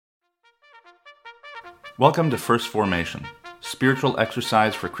Welcome to First Formation, spiritual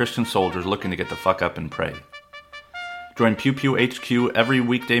exercise for Christian soldiers looking to get the fuck up and pray. Join Pew Pew HQ every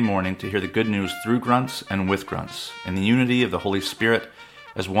weekday morning to hear the good news through grunts and with grunts, in the unity of the Holy Spirit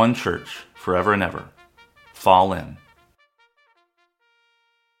as one church, forever and ever. Fall in.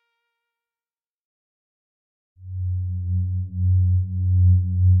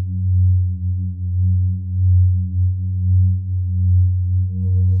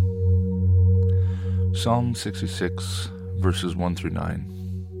 Psalm 66, verses 1 through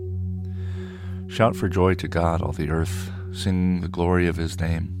 9. Shout for joy to God, all the earth. Sing the glory of his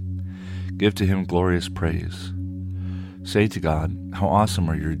name. Give to him glorious praise. Say to God, how awesome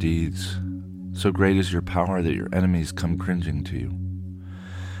are your deeds. So great is your power that your enemies come cringing to you.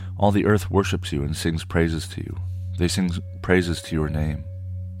 All the earth worships you and sings praises to you. They sing praises to your name.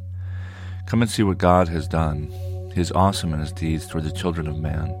 Come and see what God has done. He is awesome in his deeds toward the children of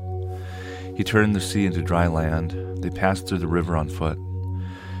man. He turned the sea into dry land. They passed through the river on foot.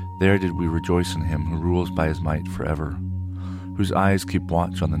 There did we rejoice in him who rules by his might forever, whose eyes keep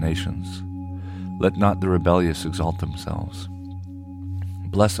watch on the nations. Let not the rebellious exalt themselves.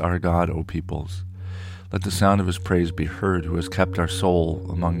 Bless our God, O peoples. Let the sound of his praise be heard, who has kept our soul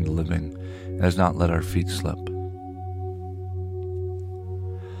among the living, and has not let our feet slip.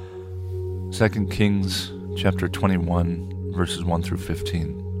 2 Kings chapter 21, verses 1 through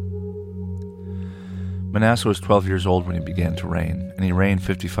 15. Manasseh was 12 years old when he began to reign, and he reigned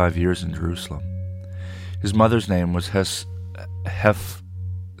 55 years in Jerusalem. His mother's name was Hephzibah,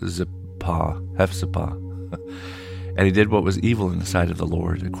 and he did what was evil in the sight of the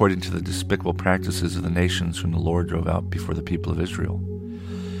Lord, according to the despicable practices of the nations whom the Lord drove out before the people of Israel.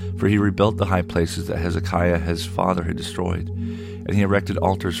 For he rebuilt the high places that Hezekiah his father had destroyed, and he erected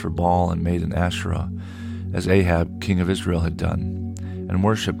altars for Baal and made an Asherah, as Ahab king of Israel had done, and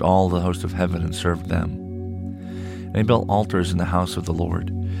worshipped all the host of heaven and served them. And he built altars in the house of the Lord,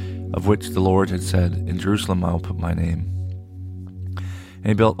 of which the Lord had said, in Jerusalem I will put my name. And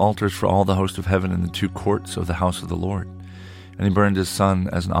he built altars for all the host of heaven in the two courts of the house of the Lord. And he burned his son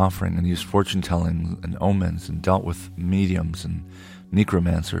as an offering, and used fortune-telling and omens, and dealt with mediums and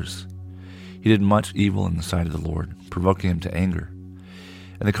necromancers. He did much evil in the sight of the Lord, provoking him to anger.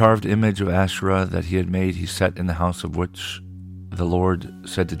 And the carved image of Asherah that he had made he set in the house, of which the Lord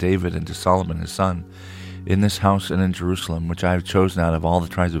said to David and to Solomon his son, in this house and in Jerusalem, which I have chosen out of all the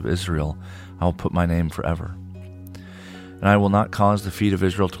tribes of Israel, I will put my name forever. And I will not cause the feet of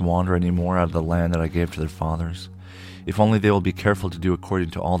Israel to wander any more out of the land that I gave to their fathers, if only they will be careful to do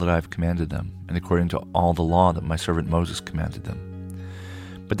according to all that I have commanded them, and according to all the law that my servant Moses commanded them.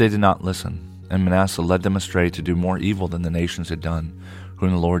 But they did not listen, and Manasseh led them astray to do more evil than the nations had done,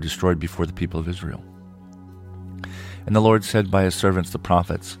 whom the Lord destroyed before the people of Israel. And the Lord said by his servants the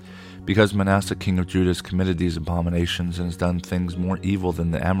prophets, because Manasseh king of Judah has committed these abominations and has done things more evil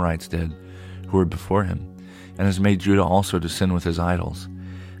than the Amorites did, who were before him, and has made Judah also to sin with his idols.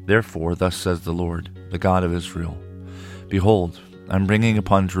 Therefore, thus says the Lord, the God of Israel, behold, I am bringing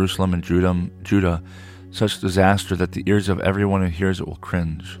upon Jerusalem and Judah such disaster that the ears of everyone who hears it will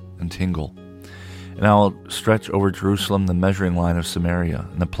cringe and tingle. And I will stretch over Jerusalem the measuring line of Samaria,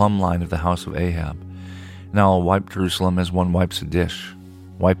 and the plumb line of the house of Ahab. And I will wipe Jerusalem as one wipes a dish,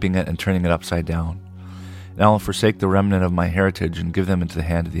 wiping it and turning it upside down. And I will forsake the remnant of my heritage and give them into the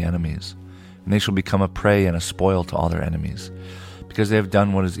hand of the enemies. And they shall become a prey and a spoil to all their enemies, because they have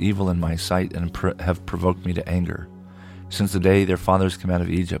done what is evil in my sight and have provoked me to anger, since the day their fathers came out of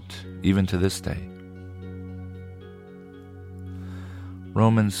Egypt, even to this day.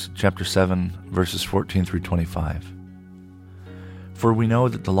 Romans chapter 7, verses 14 through 25. For we know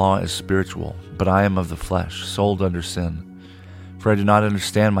that the law is spiritual, but I am of the flesh, sold under sin. For I do not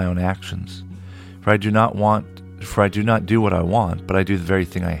understand my own actions. For I do not do what I want, but I do the very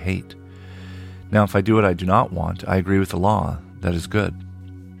thing I hate. Now if I do what I do not want, I agree with the law that it is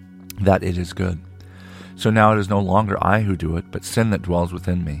good. So now it is no longer I who do it, but sin that dwells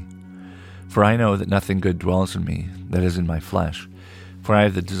within me. For I know that nothing good dwells in me, that is in my flesh. For I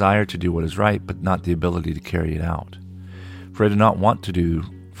have the desire to do what is right, but not the ability to carry it out. For I do not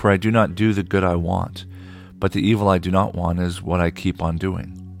do the good I want, but the evil I do not want is what I keep on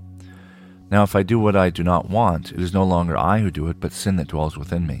doing. Now if I do what I do not want, it is no longer I who do it, but sin that dwells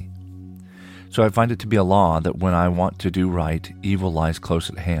within me. So I find it to be a law that when I want to do right, evil lies close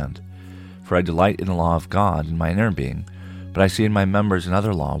at hand. For I delight in the law of God in my inner being, but I see in my members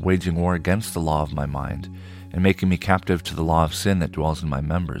another law, waging war against the law of my mind, and making me captive to the law of sin that dwells in my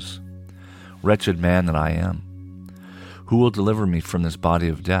members. Wretched man that I am! Who will deliver me from this body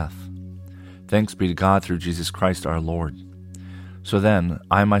of death? Thanks be to God through Jesus Christ our Lord. So then,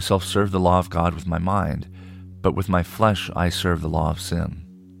 I myself serve the law of God with my mind, but with my flesh I serve the law of sin.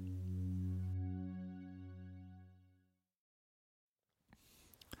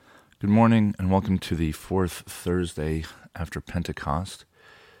 Good morning, and welcome to the fourth Thursday after Pentecost.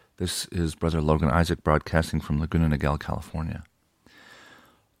 This is Brother Logan Isaac broadcasting from Laguna Niguel, California.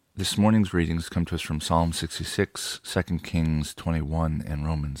 This morning's readings come to us from Psalm 66, 2 Kings 21, and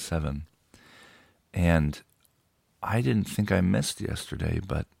Romans 7. And I didn't think I missed yesterday,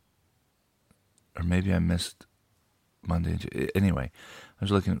 or maybe I missed Monday. Anyway, I was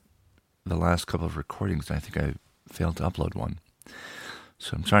looking at the last couple of recordings, and I think I failed to upload one.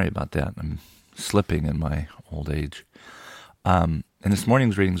 So I'm sorry about that. I'm slipping in my old age. In this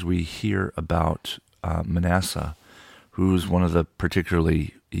morning's readings, we hear about Manasseh, who's one of the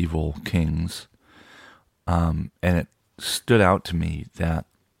particularly evil kings. And it stood out to me that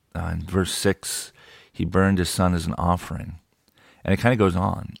in verse 6, he burned his son as an offering. And it kind of goes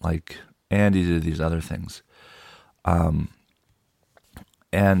on, and he did these other things. I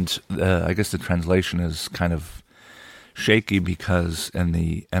guess the translation is kind of shaky because in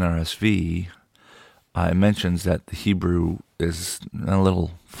the NRSV, it mentions that the Hebrew is a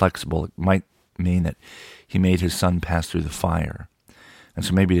little flexible. It might mean that he made his son pass through the fire. And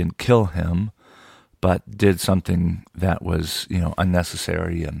so maybe he didn't kill him, but did something that was,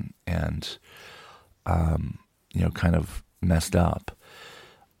 unnecessary and kind of messed up.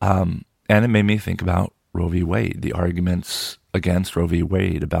 And it made me think about Roe v. Wade, the arguments against Roe v.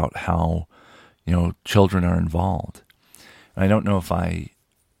 Wade about how, children are involved. And I don't know if I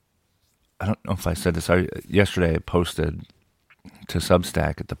said this. Yesterday I posted to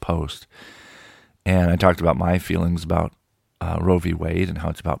Substack at the Post, and I talked about my feelings about Roe v. Wade and how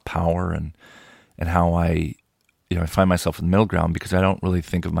it's about power and how I find myself in the middle ground because I don't really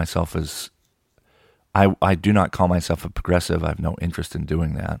think of myself as, I do not call myself a progressive. I have no interest in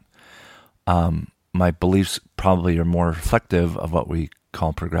doing that. My beliefs probably are more reflective of what we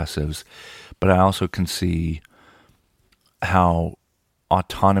call progressives, but I also can see how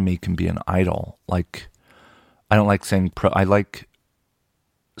autonomy can be an idol. I don't like saying I like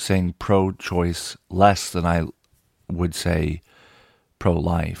saying pro-choice less than I would say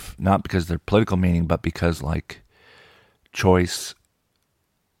pro-life. Not because they're political meaning, but because choice.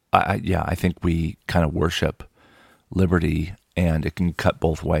 I think we kind of worship liberty, and it can cut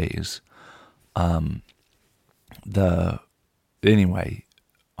both ways. I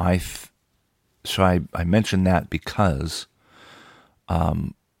mentioned that because I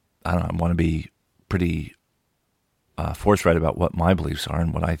want to be pretty forthright about what my beliefs are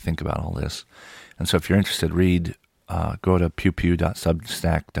and what I think about all this. And so if you're interested, go to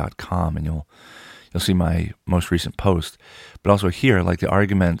pewpew.substack.com and you'll see my most recent post. But also here, the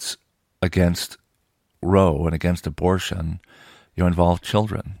arguments against Roe and against abortion, involve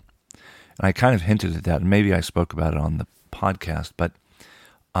children. And I kind of hinted at that, and maybe I spoke about it on the podcast, but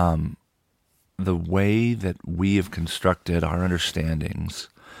the way that we have constructed our understandings,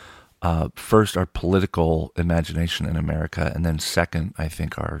 first our political imagination in America, and then second, I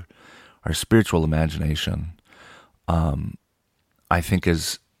think our spiritual imagination, I think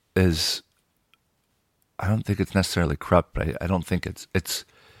is I don't think it's necessarily corrupt, but I don't think it's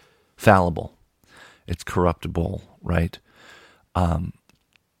fallible. It's corruptible, right? And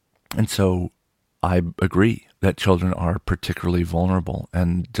so I agree that children are particularly vulnerable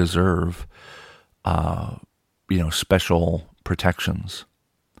and deserve special protections.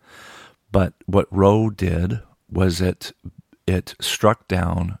 But what Roe did was it struck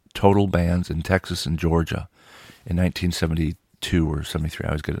down total bans in Texas and Georgia in 1972 or 73. I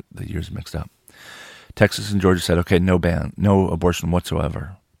always get the years mixed up. Texas and Georgia said, okay, no ban, no abortion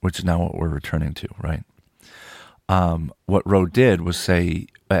whatsoever, which is now what we're returning to, right? What Roe did was say,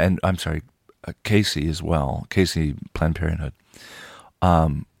 and I'm sorry, Casey as well, Casey Planned Parenthood,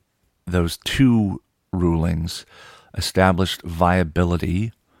 those two rulings established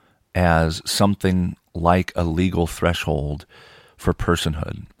viability as something like a legal threshold for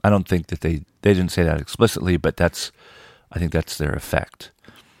personhood. I don't think that they didn't say that explicitly, but I think that's their effect.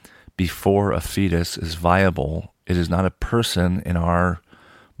 Before a fetus is viable, it is not a person in our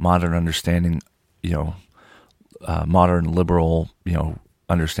modern understanding, modern liberal,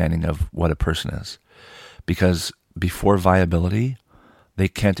 understanding of what a person is. Because before viability, they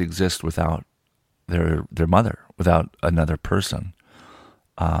can't exist without their mother, without another person.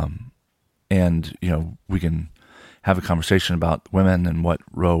 And we can have a conversation about women and what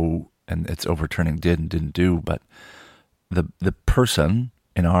Roe and its overturning did and didn't do, but the person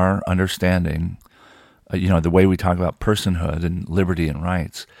in our understanding, the way we talk about personhood and liberty and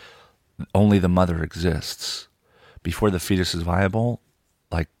rights, only the mother exists. before the fetus is viable,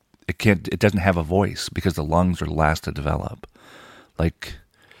 like it doesn't have a voice because the lungs are the last to develop. Like,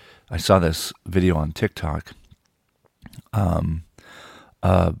 I saw this video on TikTok that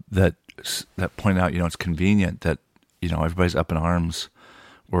pointed out, it's convenient that, everybody's up in arms,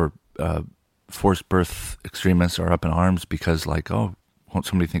 or forced birth extremists are up in arms because, like, oh, won't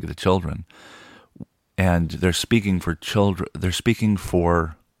somebody think of the children? And they're speaking for children. They're speaking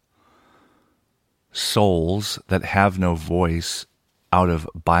for souls that have no voice out of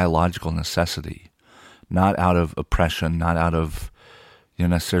biological necessity, not out of oppression, not out of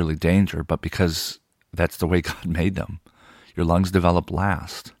necessarily danger, but because that's the way God made them. Your lungs develop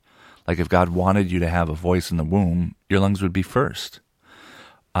last. Like, if God wanted you to have a voice in the womb, your lungs would be first.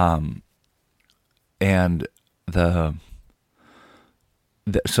 And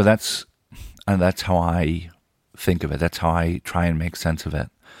so that's how I think of it. That's how I try and make sense of it.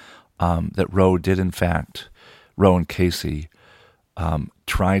 That Roe and Casey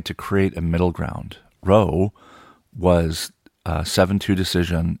tried to create a middle ground. Roe was a 7-2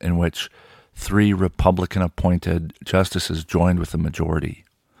 decision in which 3 Republican-appointed justices joined with the majority.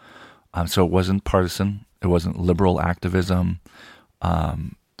 So it wasn't partisan. It wasn't liberal activism.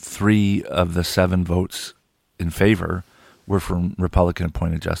 3 of the 7 votes in favor were from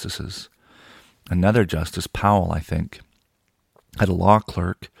Republican-appointed justices. Another justice, Powell, I think, had a law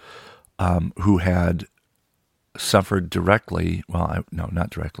clerk who had suffered directly, not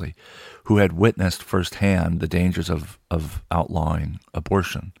directly, who had witnessed firsthand the dangers of outlawing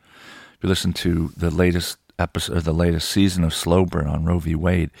abortion. If you listen to the latest episode, or the latest season of Slow Burn on Roe v.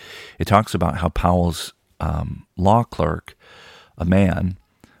 Wade, it talks about how Powell's law clerk, a man,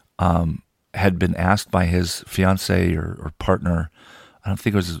 had been asked by his fiancée or partner. I don't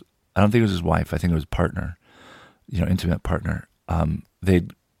think it was his wife. I think it was partner, intimate partner.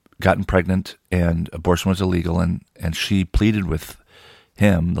 They'd gotten pregnant and abortion was illegal, and she pleaded with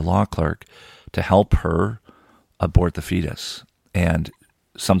him, the law clerk, to help her abort the fetus. And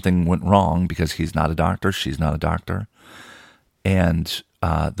something went wrong because he's not a doctor, she's not a doctor, and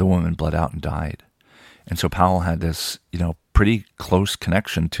the woman bled out and died. And so Powell had this, pretty close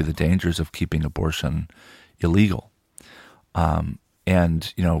connection to the dangers of keeping abortion illegal.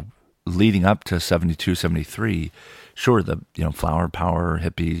 And leading up to 72, 73, sure, the flower power,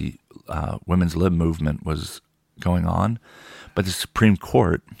 hippie, women's lib movement was going on, but the Supreme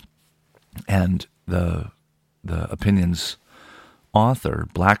Court and the opinions author,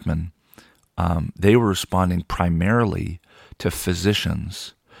 Blackmun, they were responding primarily to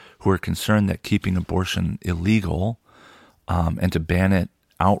physicians who were concerned that keeping abortion illegal and to ban it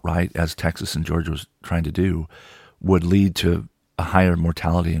outright, as Texas and Georgia was trying to do, would lead to a higher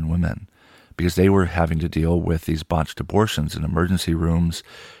mortality in women, because they were having to deal with these botched abortions in emergency rooms,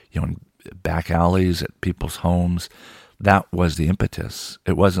 in back alleys at people's homes. That was the impetus.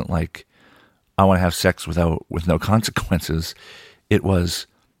 It wasn't like, I want to have sex with no consequences. It was,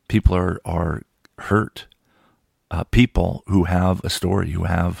 people are hurt. People who have a story, who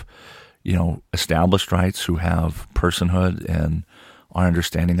have, established rights, who have personhood and our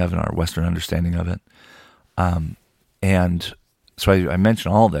understanding of it, our Western understanding of it. And so I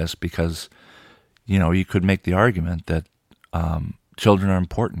mention all this because, you could make the argument that children are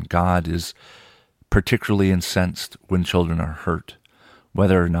important. God is particularly incensed when children are hurt,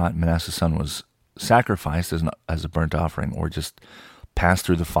 whether or not Manasseh's son was sacrificed as a burnt offering or just passed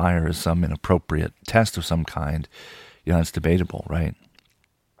through the fire as some inappropriate test of some kind. It's debatable, right?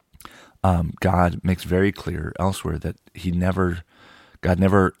 God makes very clear elsewhere that God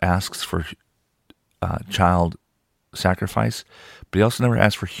never asks for child sacrifice, but he also never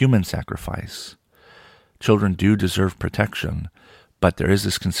asks for human sacrifice. Children do deserve protection, but there is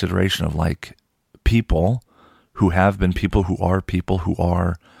this consideration of, like, people who have been people who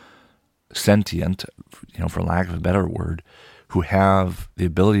are sentient, for lack of a better word, who have the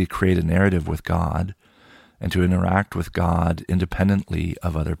ability to create a narrative with God and to interact with God independently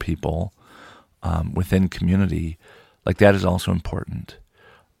of other people within community. Like, that is also important.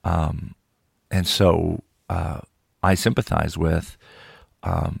 And so I sympathize with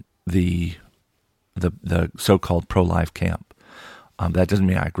the so-called pro-life camp. That doesn't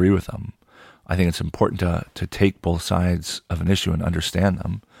mean I agree with them. I think it's important to take both sides of an issue and understand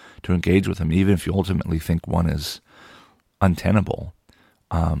them, to engage with them, even if you ultimately think one is untenable.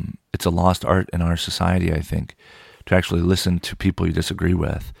 It's a lost art in our society, I think, to actually listen to people you disagree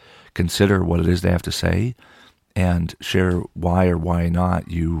with, consider what it is they have to say, and share why or why not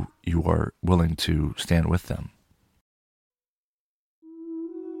you are willing to stand with them.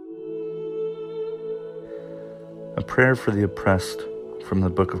 A prayer for the oppressed from the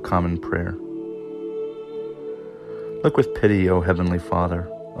Book of Common Prayer. Look with pity, O Heavenly Father,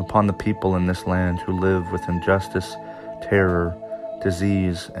 upon the people in this land who live with injustice, terror,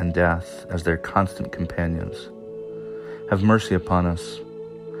 disease, and death as their constant companions. Have mercy upon us.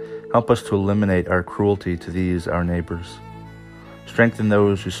 Help us to eliminate our cruelty to these, our neighbors. Strengthen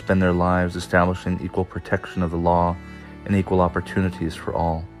those who spend their lives establishing equal protection of the law and equal opportunities for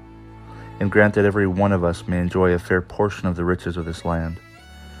all. And grant that every one of us may enjoy a fair portion of the riches of this land.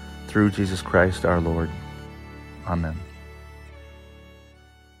 Through Jesus Christ our Lord. Amen.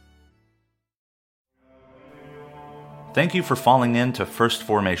 Thank you for falling in to First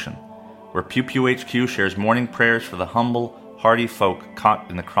Formation, where Pew Pew HQ shares morning prayers for the humble, hardy folk caught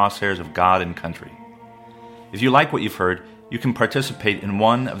in the crosshairs of God and country. If you like what you've heard, you can participate in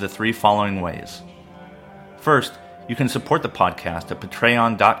one of the three following ways. First, you can support the podcast at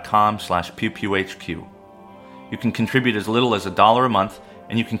patreon.com/pewpewhq. You can contribute as little as $1 a month,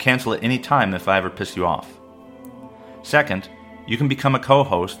 and you can cancel at any time if I ever piss you off. Second, you can become a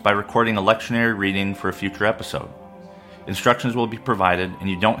co-host by recording a lectionary reading for a future episode. Instructions will be provided, and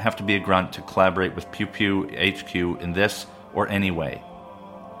you don't have to be a grunt to collaborate with Pew Pew HQ in this or any way.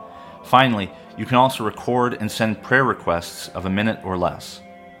 Finally, you can also record and send prayer requests of a minute or less.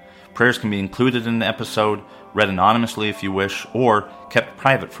 Prayers can be included in the episode, read anonymously if you wish, or kept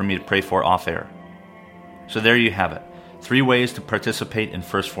private for me to pray for off-air. So there you have it, 3 ways to participate in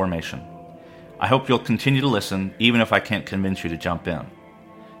First Formation. I hope you'll continue to listen, even if I can't convince you to jump in.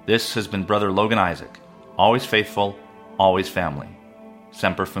 This has been Brother Logan Isaac, always faithful, always family.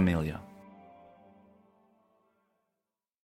 Semper Familia.